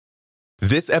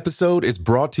This episode is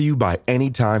brought to you by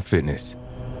Anytime Fitness.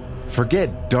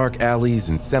 Forget dark alleys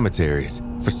and cemeteries.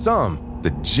 For some,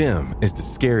 the gym is the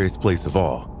scariest place of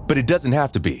all, but it doesn't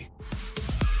have to be.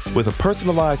 With a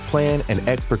personalized plan and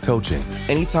expert coaching,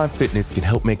 Anytime Fitness can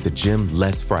help make the gym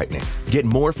less frightening. Get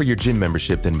more for your gym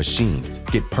membership than machines.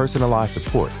 Get personalized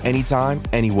support anytime,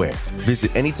 anywhere.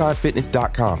 Visit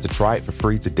AnytimeFitness.com to try it for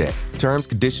free today. Terms,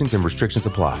 conditions, and restrictions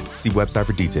apply. See website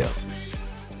for details.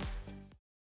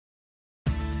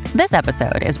 This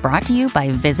episode is brought to you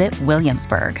by Visit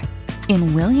Williamsburg.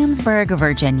 In Williamsburg,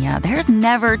 Virginia, there's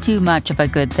never too much of a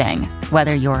good thing.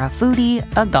 Whether you're a foodie,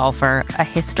 a golfer, a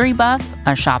history buff,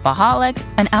 a shopaholic,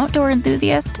 an outdoor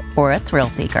enthusiast, or a thrill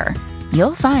seeker,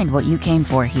 you'll find what you came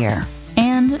for here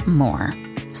and more.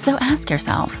 So ask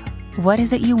yourself, what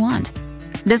is it you want?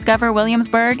 Discover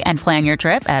Williamsburg and plan your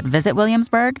trip at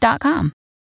visitwilliamsburg.com.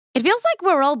 It feels like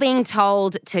we're all being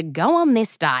told to go on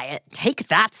this diet, take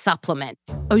that supplement.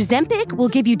 Ozempic will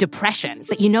give you depression,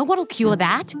 but you know what'll cure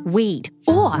that? Weed.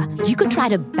 Or you could try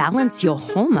to balance your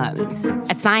hormones.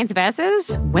 At Science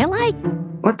Versus, we're like,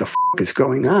 what the f*** is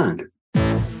going on?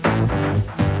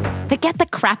 Forget the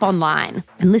crap online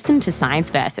and listen to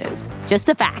Science Versus. Just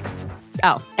the facts.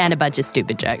 Oh, and a bunch of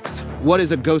stupid jokes. What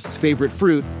is a ghost's favorite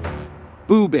fruit?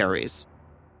 Blueberries.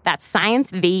 That's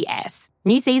Science VS.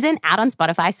 New season out on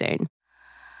Spotify soon.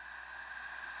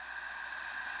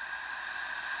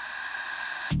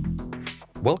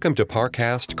 Welcome to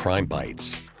Parcast Crime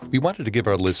Bites. We wanted to give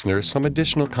our listeners some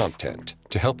additional content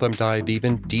to help them dive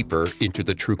even deeper into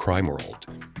the true crime world.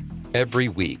 Every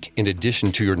week, in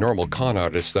addition to your normal Con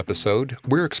Artists episode,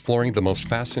 we're exploring the most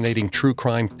fascinating true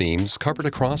crime themes covered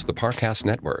across the Parcast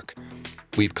Network.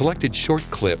 We've collected short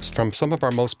clips from some of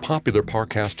our most popular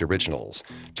Parcast originals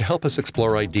to help us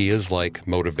explore ideas like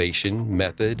motivation,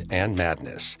 method, and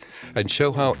madness, and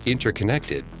show how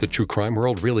interconnected the true crime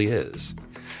world really is.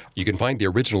 You can find the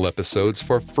original episodes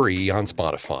for free on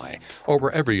Spotify or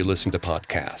wherever you listen to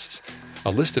podcasts.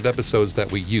 A list of episodes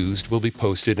that we used will be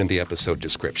posted in the episode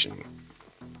description.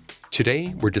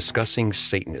 Today, we're discussing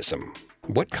Satanism.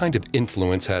 What kind of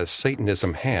influence has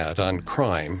Satanism had on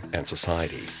crime and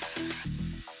society?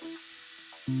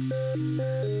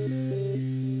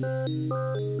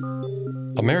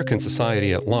 American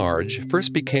society at large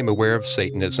first became aware of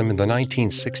Satanism in the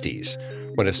 1960s,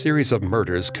 when a series of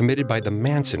murders committed by the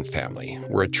Manson family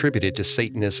were attributed to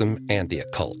Satanism and the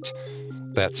occult.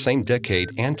 That same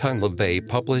decade, Anton LaVey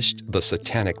published The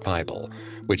Satanic Bible,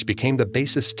 which became the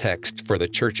basis text for the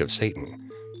Church of Satan.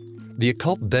 The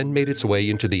occult then made its way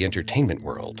into the entertainment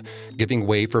world, giving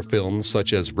way for films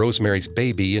such as Rosemary's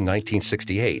Baby in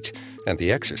 1968 and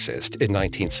The Exorcist in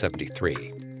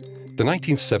 1973. The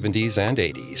 1970s and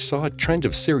 80s saw a trend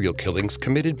of serial killings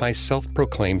committed by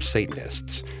self-proclaimed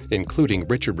Satanists, including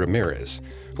Richard Ramirez,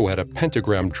 who had a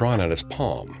pentagram drawn on his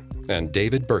palm, and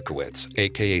David Berkowitz,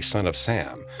 aka Son of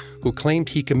Sam, who claimed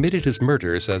he committed his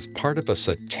murders as part of a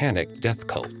satanic death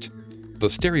cult. The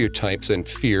stereotypes and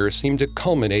fear seemed to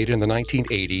culminate in the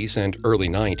 1980s and early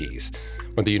 90s,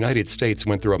 when the United States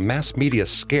went through a mass media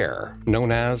scare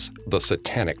known as the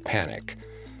Satanic Panic.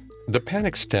 The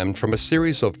panic stemmed from a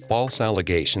series of false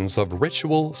allegations of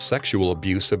ritual sexual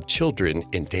abuse of children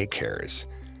in daycares.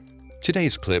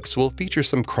 Today's clips will feature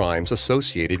some crimes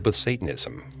associated with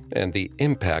Satanism and the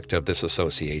impact of this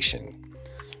association.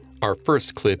 Our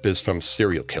first clip is from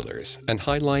Serial Killers and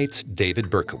highlights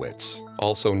David Berkowitz.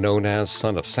 Also known as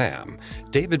Son of Sam,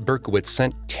 David Berkowitz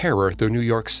sent terror through New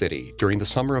York City during the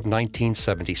summer of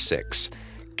 1976,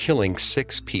 killing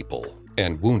 6 people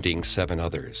and wounding 7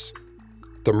 others.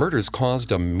 The murders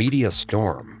caused a media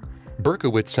storm.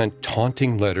 Berkowitz sent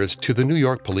taunting letters to the New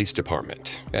York Police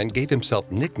Department and gave himself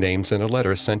nicknames in a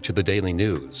letter sent to the Daily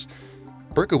News.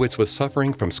 Berkowitz was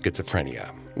suffering from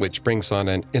schizophrenia, which brings on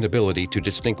an inability to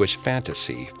distinguish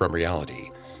fantasy from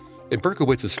reality. In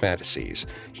Berkowitz's fantasies,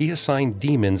 he assigned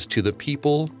demons to the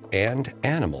people and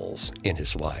animals in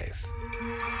his life.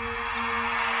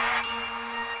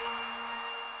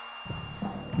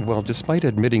 Well, despite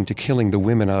admitting to killing the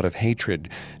women out of hatred,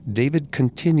 David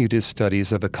continued his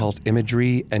studies of occult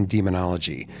imagery and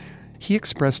demonology. He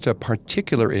expressed a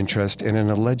particular interest in an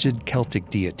alleged Celtic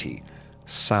deity,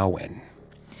 Samhain.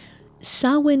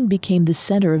 Samhain became the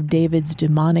center of David's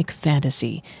demonic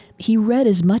fantasy. He read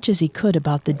as much as he could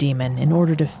about the demon in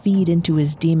order to feed into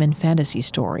his demon fantasy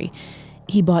story.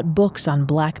 He bought books on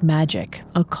black magic,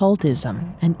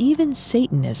 occultism, and even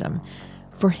Satanism.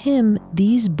 For him,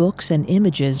 these books and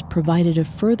images provided a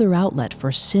further outlet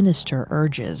for sinister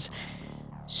urges.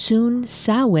 Soon,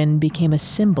 Samhain became a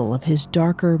symbol of his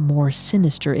darker, more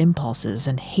sinister impulses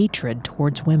and hatred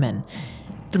towards women.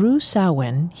 Through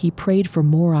Samhain, he prayed for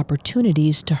more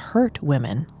opportunities to hurt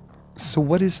women. So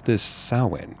what is this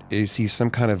Samhain? Is he some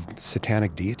kind of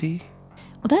satanic deity?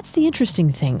 Well, that's the interesting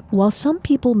thing. While some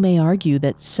people may argue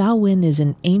that Samhain is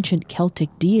an ancient Celtic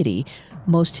deity,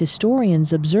 most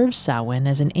historians observe Samhain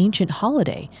as an ancient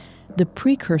holiday, the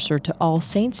precursor to All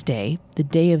Saints' Day, the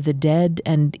Day of the Dead,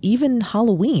 and even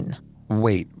Halloween.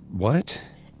 Wait, what?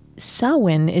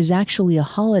 Samhain is actually a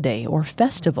holiday or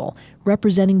festival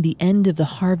representing the end of the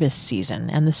harvest season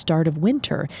and the start of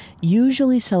winter,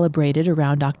 usually celebrated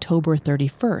around October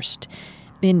 31st.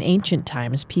 In ancient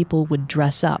times, people would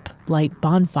dress up, light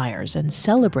bonfires, and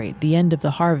celebrate the end of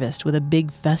the harvest with a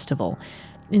big festival.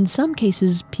 In some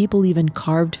cases, people even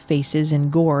carved faces in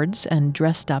gourds and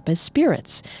dressed up as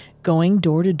spirits, going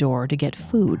door to door to get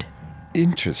food.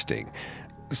 Interesting.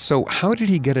 So how did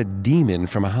he get a demon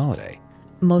from a holiday?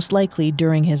 Most likely,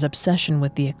 during his obsession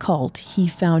with the occult, he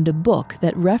found a book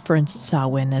that referenced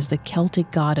Samhain as the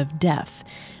Celtic god of death,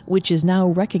 which is now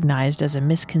recognized as a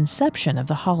misconception of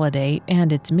the holiday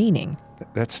and its meaning.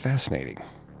 That's fascinating.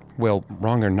 Well,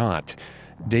 wrong or not,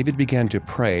 David began to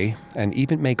pray and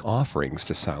even make offerings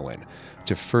to Samhain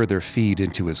to further feed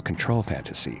into his control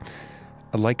fantasy.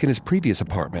 Like in his previous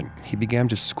apartment, he began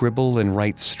to scribble and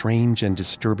write strange and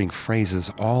disturbing phrases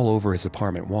all over his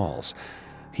apartment walls.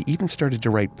 He even started to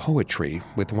write poetry,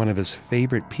 with one of his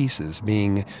favorite pieces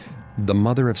being The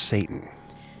Mother of Satan.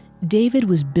 David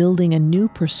was building a new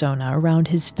persona around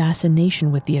his fascination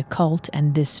with the occult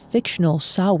and this fictional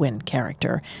Samhain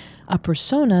character, a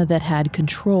persona that had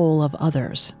control of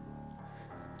others.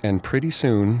 And pretty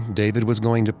soon, David was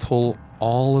going to pull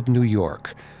all of New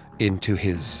York into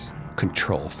his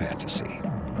control fantasy.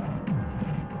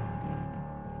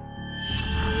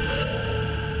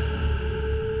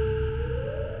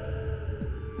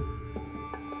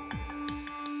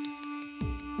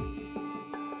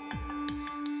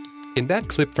 In that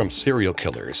clip from Serial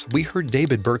Killers, we heard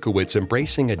David Berkowitz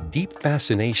embracing a deep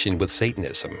fascination with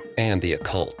Satanism and the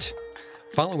occult.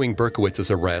 Following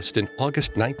Berkowitz's arrest in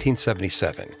August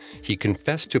 1977, he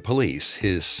confessed to police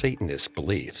his Satanist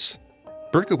beliefs.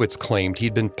 Berkowitz claimed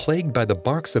he'd been plagued by the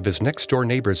barks of his next-door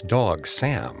neighbor's dog,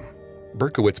 Sam.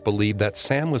 Berkowitz believed that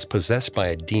Sam was possessed by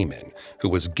a demon who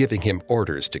was giving him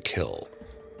orders to kill.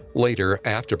 Later,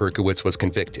 after Berkowitz was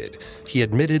convicted, he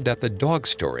admitted that the dog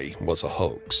story was a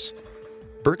hoax.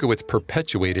 Berkowitz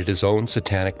perpetuated his own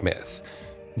satanic myth.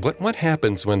 But what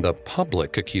happens when the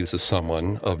public accuses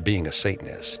someone of being a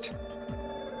Satanist?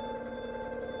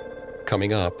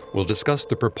 Coming up, we'll discuss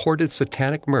the purported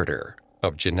satanic murder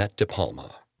of Jeanette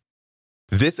DePalma.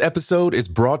 This episode is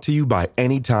brought to you by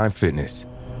Anytime Fitness.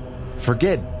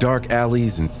 Forget dark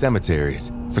alleys and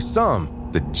cemeteries. For some,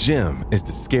 the gym is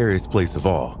the scariest place of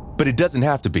all, but it doesn't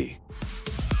have to be.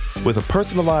 With a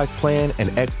personalized plan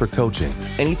and expert coaching,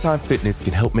 Anytime Fitness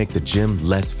can help make the gym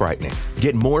less frightening.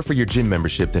 Get more for your gym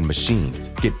membership than machines.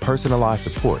 Get personalized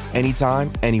support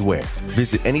anytime, anywhere.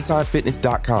 Visit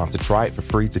AnytimeFitness.com to try it for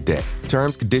free today.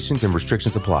 Terms, conditions, and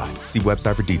restrictions apply. See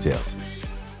website for details.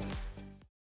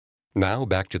 Now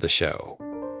back to the show.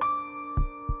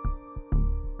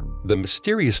 The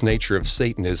mysterious nature of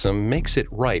Satanism makes it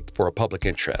ripe for a public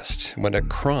interest when a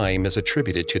crime is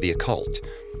attributed to the occult.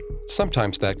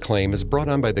 Sometimes that claim is brought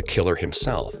on by the killer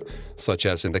himself, such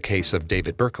as in the case of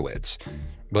David Berkowitz.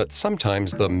 But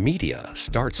sometimes the media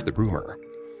starts the rumor.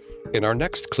 In our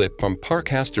next clip from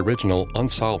Parcast original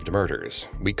Unsolved Murders,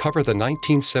 we cover the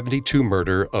 1972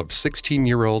 murder of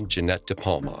 16-year-old Jeanette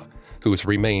DePalma, whose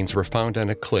remains were found on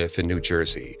a cliff in New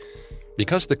Jersey.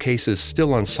 Because the case is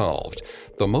still unsolved,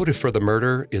 the motive for the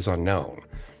murder is unknown.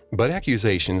 But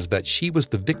accusations that she was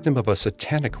the victim of a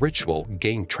satanic ritual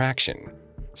gained traction.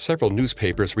 Several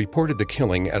newspapers reported the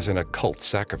killing as an occult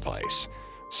sacrifice.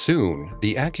 Soon,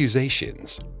 the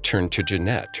accusations turned to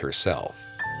Jeanette herself.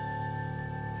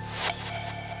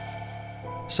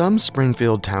 Some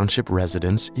Springfield Township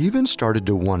residents even started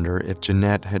to wonder if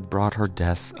Jeanette had brought her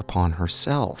death upon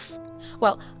herself.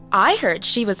 Well, I heard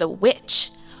she was a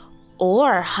witch.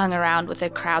 Or hung around with a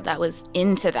crowd that was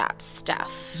into that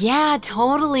stuff. Yeah,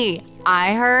 totally.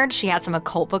 I heard she had some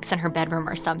occult books in her bedroom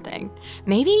or something.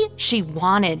 Maybe she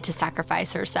wanted to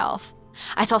sacrifice herself.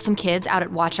 I saw some kids out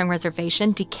at Watchung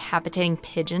Reservation decapitating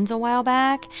pigeons a while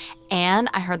back, and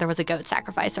I heard there was a goat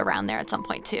sacrifice around there at some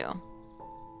point too.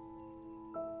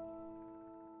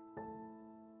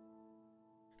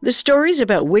 The stories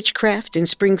about witchcraft in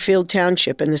Springfield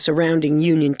Township and the surrounding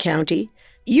Union County,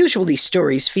 usually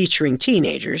stories featuring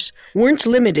teenagers, weren't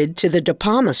limited to the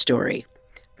DePalma story.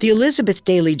 The Elizabeth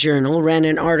Daily Journal ran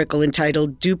an article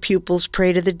entitled "Do Pupils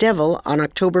Pray to the Devil?" on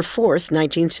October 4th,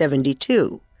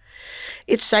 1972.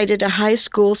 It cited a high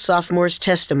school sophomore's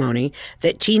testimony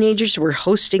that teenagers were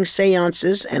hosting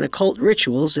seances and occult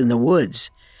rituals in the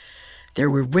woods. There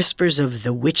were whispers of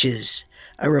the Witches,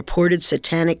 a reported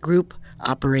satanic group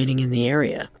operating in the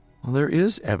area. Well, there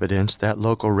is evidence that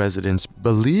local residents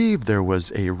believe there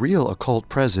was a real occult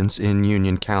presence in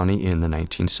Union County in the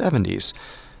 1970s,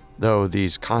 though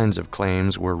these kinds of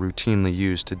claims were routinely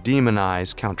used to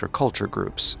demonize counterculture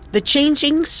groups. The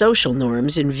changing social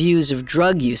norms and views of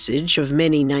drug usage of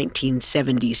many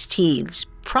 1970s teens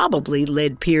probably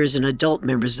led peers and adult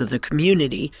members of the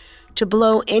community to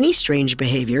blow any strange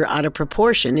behavior out of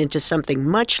proportion into something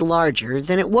much larger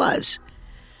than it was.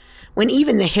 When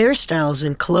even the hairstyles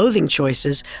and clothing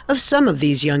choices of some of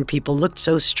these young people looked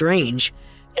so strange,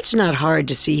 it's not hard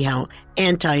to see how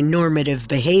anti-normative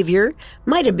behavior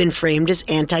might have been framed as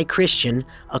anti-Christian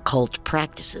occult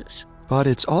practices. But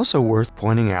it's also worth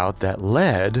pointing out that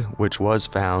lead, which was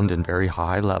found in very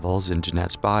high levels in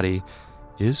Jeanette's body,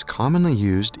 is commonly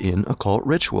used in occult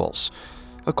rituals.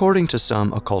 According to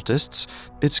some occultists,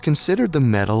 it's considered the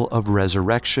metal of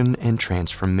resurrection and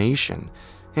transformation,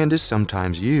 and is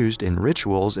sometimes used in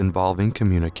rituals involving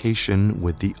communication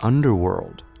with the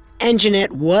underworld. And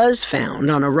Jeanette was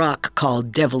found on a rock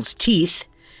called Devil's Teeth.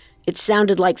 It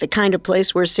sounded like the kind of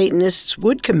place where Satanists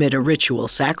would commit a ritual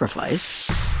sacrifice.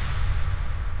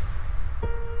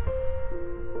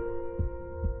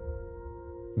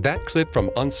 That clip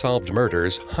from Unsolved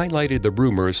Murders highlighted the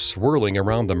rumors swirling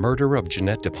around the murder of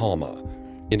Jeanette DePalma.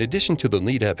 In addition to the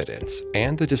lead evidence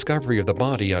and the discovery of the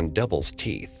body on Devil's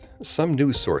Teeth, some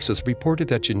news sources reported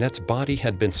that Jeanette's body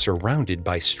had been surrounded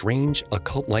by strange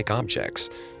occult-like objects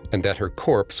and that her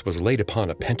corpse was laid upon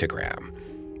a pentagram.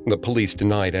 The police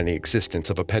denied any existence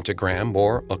of a pentagram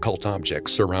or occult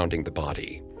objects surrounding the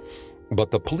body.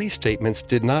 But the police statements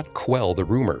did not quell the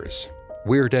rumors.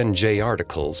 Weird NJ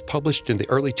articles published in the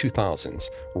early 2000s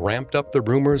ramped up the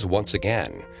rumors once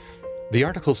again. The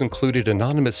articles included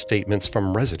anonymous statements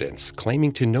from residents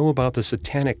claiming to know about the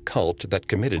satanic cult that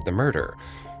committed the murder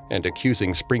and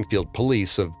accusing Springfield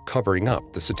police of covering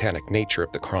up the satanic nature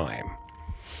of the crime.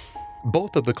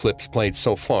 Both of the clips played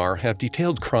so far have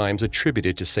detailed crimes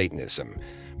attributed to Satanism.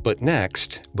 But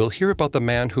next, we'll hear about the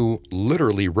man who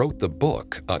literally wrote the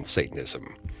book on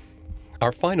Satanism.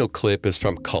 Our final clip is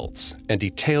from Cults and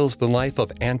details the life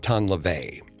of Anton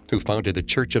LaVey, who founded the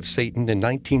Church of Satan in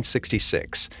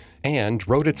 1966 and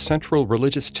wrote its central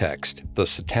religious text, the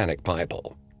Satanic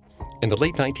Bible. In the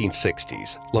late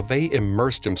 1960s, LaVey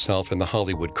immersed himself in the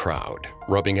Hollywood crowd,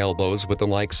 rubbing elbows with the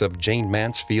likes of Jane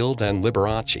Mansfield and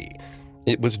Liberace.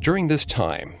 It was during this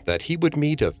time that he would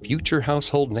meet a future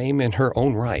household name in her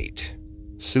own right,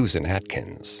 Susan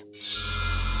Atkins.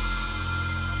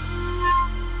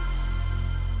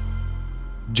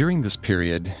 During this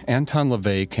period, Anton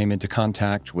LaVey came into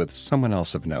contact with someone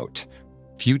else of note,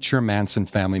 future Manson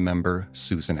family member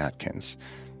Susan Atkins.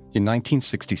 In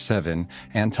 1967,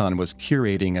 Anton was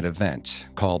curating an event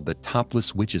called the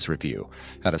Topless Witches Review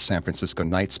at a San Francisco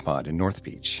night spot in North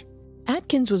Beach.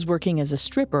 Atkins was working as a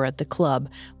stripper at the club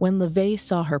when LaVey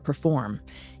saw her perform.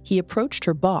 He approached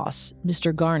her boss,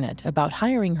 Mr. Garnett, about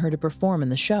hiring her to perform in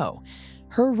the show.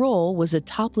 Her role was a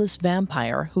topless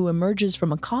vampire who emerges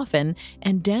from a coffin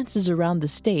and dances around the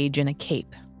stage in a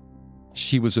cape.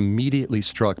 She was immediately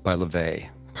struck by LaVey,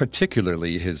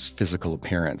 particularly his physical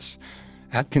appearance.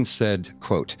 Atkins said,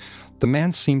 quote, "The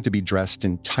man seemed to be dressed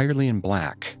entirely in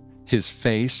black. His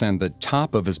face and the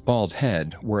top of his bald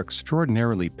head were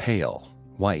extraordinarily pale,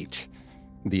 white.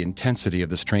 The intensity of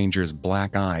the stranger's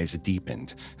black eyes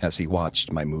deepened as he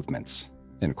watched my movements."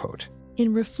 End quote.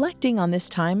 In reflecting on this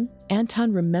time,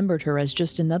 Anton remembered her as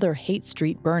just another Haight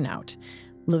Street burnout.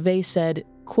 LaVey said,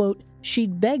 quote,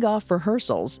 "She'd beg off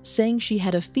rehearsals, saying she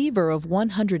had a fever of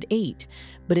 108,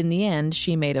 but in the end,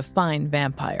 she made a fine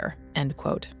vampire." End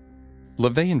quote.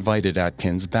 LaVey invited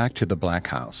Atkins back to the Black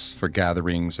House for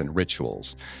gatherings and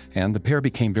rituals, and the pair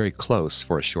became very close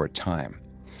for a short time.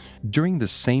 During the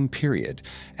same period,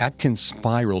 Atkins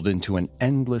spiraled into an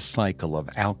endless cycle of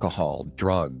alcohol,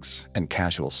 drugs, and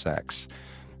casual sex.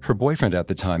 Her boyfriend at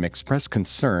the time expressed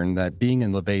concern that being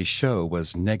in LaVey's show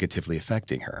was negatively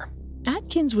affecting her.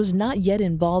 Atkins was not yet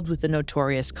involved with the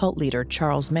notorious cult leader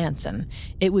Charles Manson.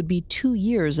 It would be 2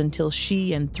 years until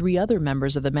she and 3 other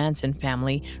members of the Manson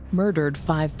family murdered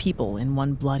 5 people in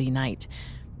one bloody night.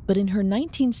 But in her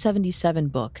 1977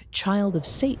 book, Child of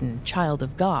Satan, Child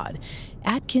of God,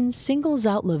 Atkins singles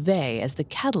out LaVey as the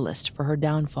catalyst for her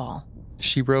downfall.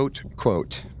 She wrote,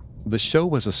 quote, "The show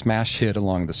was a smash hit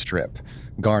along the strip.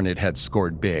 Garnett had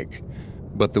scored big.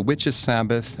 But the witch's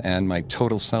Sabbath and my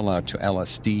total sellout to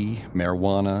LSD,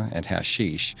 marijuana, and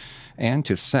hashish, and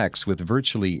to sex with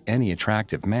virtually any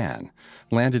attractive man,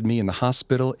 landed me in the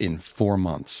hospital in 4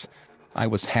 months. I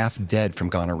was half dead from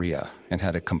gonorrhea and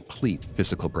had a complete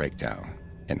physical breakdown."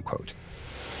 End quote.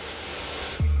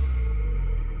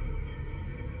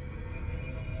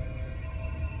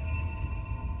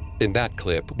 In that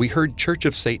clip, we heard Church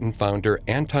of Satan founder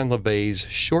Anton LaVey's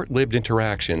short-lived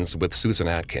interactions with Susan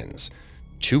Atkins.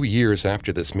 2 years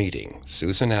after this meeting,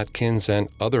 Susan Atkins and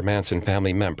other Manson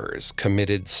family members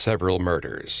committed several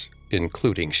murders,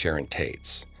 including Sharon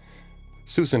Tate's.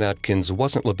 Susan Atkins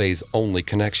wasn't LaVey's only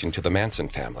connection to the Manson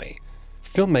family.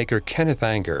 Filmmaker Kenneth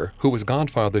Anger, who was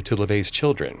godfather to LaVey's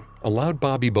children, allowed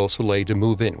Bobby Beausoleil to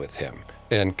move in with him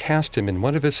and cast him in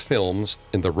one of his films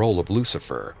in the role of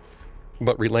Lucifer.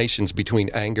 But relations between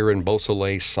Anger and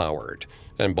Beausoleil soured,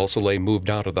 and Beausoleil moved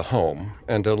out of the home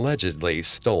and allegedly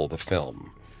stole the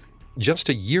film. Just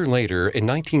a year later, in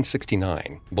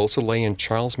 1969, Beausoleil and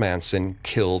Charles Manson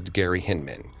killed Gary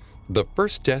Hinman, the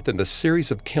first death in the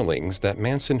series of killings that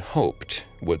Manson hoped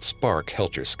would spark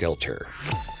Helter Skelter.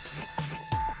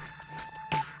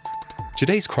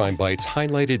 Today's Crime Bites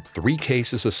highlighted 3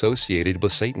 cases associated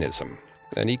with Satanism.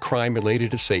 Any crime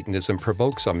related to Satanism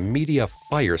provokes a media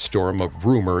firestorm of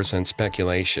rumors and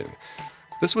speculation.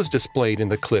 This was displayed in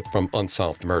the clip from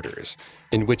Unsolved Murders,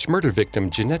 in which murder victim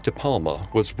Jeanette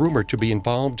DePalma was rumored to be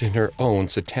involved in her own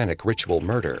satanic ritual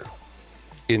murder.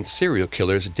 In Serial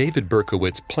Killers, David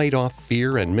Berkowitz played off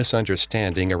fear and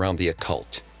misunderstanding around the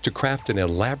occult to craft an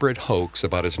elaborate hoax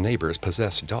about his neighbor's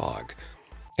possessed dog.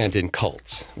 And in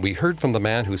Cults, we heard from the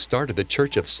man who started the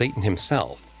Church of Satan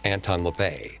himself, Anton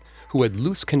LaVey, who had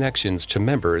loose connections to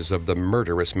members of the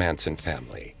murderous Manson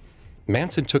family.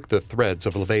 Manson took the threads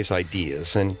of LaVey's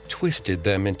ideas and twisted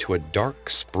them into a dark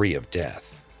spree of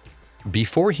death.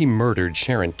 Before he murdered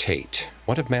Sharon Tate,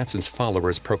 one of Manson's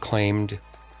followers proclaimed,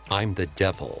 "I'm the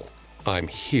devil. I'm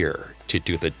here to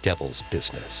do the devil's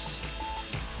business."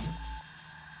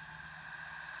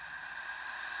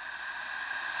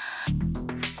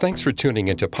 Thanks for tuning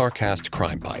into Parcast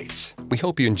Crime Bites. We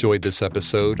hope you enjoyed this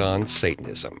episode on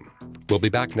Satanism. We'll be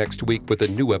back next week with a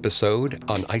new episode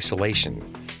on isolation.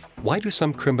 Why do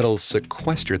some criminals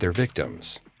sequester their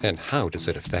victims, and how does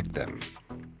it affect them?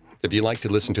 If you'd like to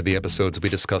listen to the episodes we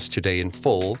discussed today in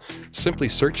full, simply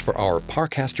search for our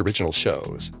Parcast original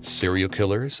shows, Serial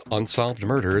Killers, Unsolved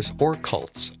Murders, or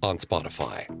Cults on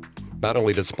Spotify. Not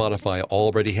only does Spotify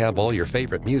already have all your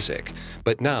favorite music,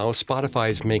 but now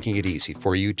Spotify is making it easy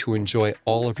for you to enjoy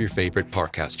all of your favorite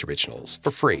Parcast originals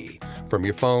for free from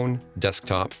your phone,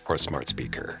 desktop, or smart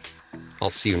speaker.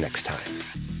 I'll see you next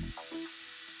time.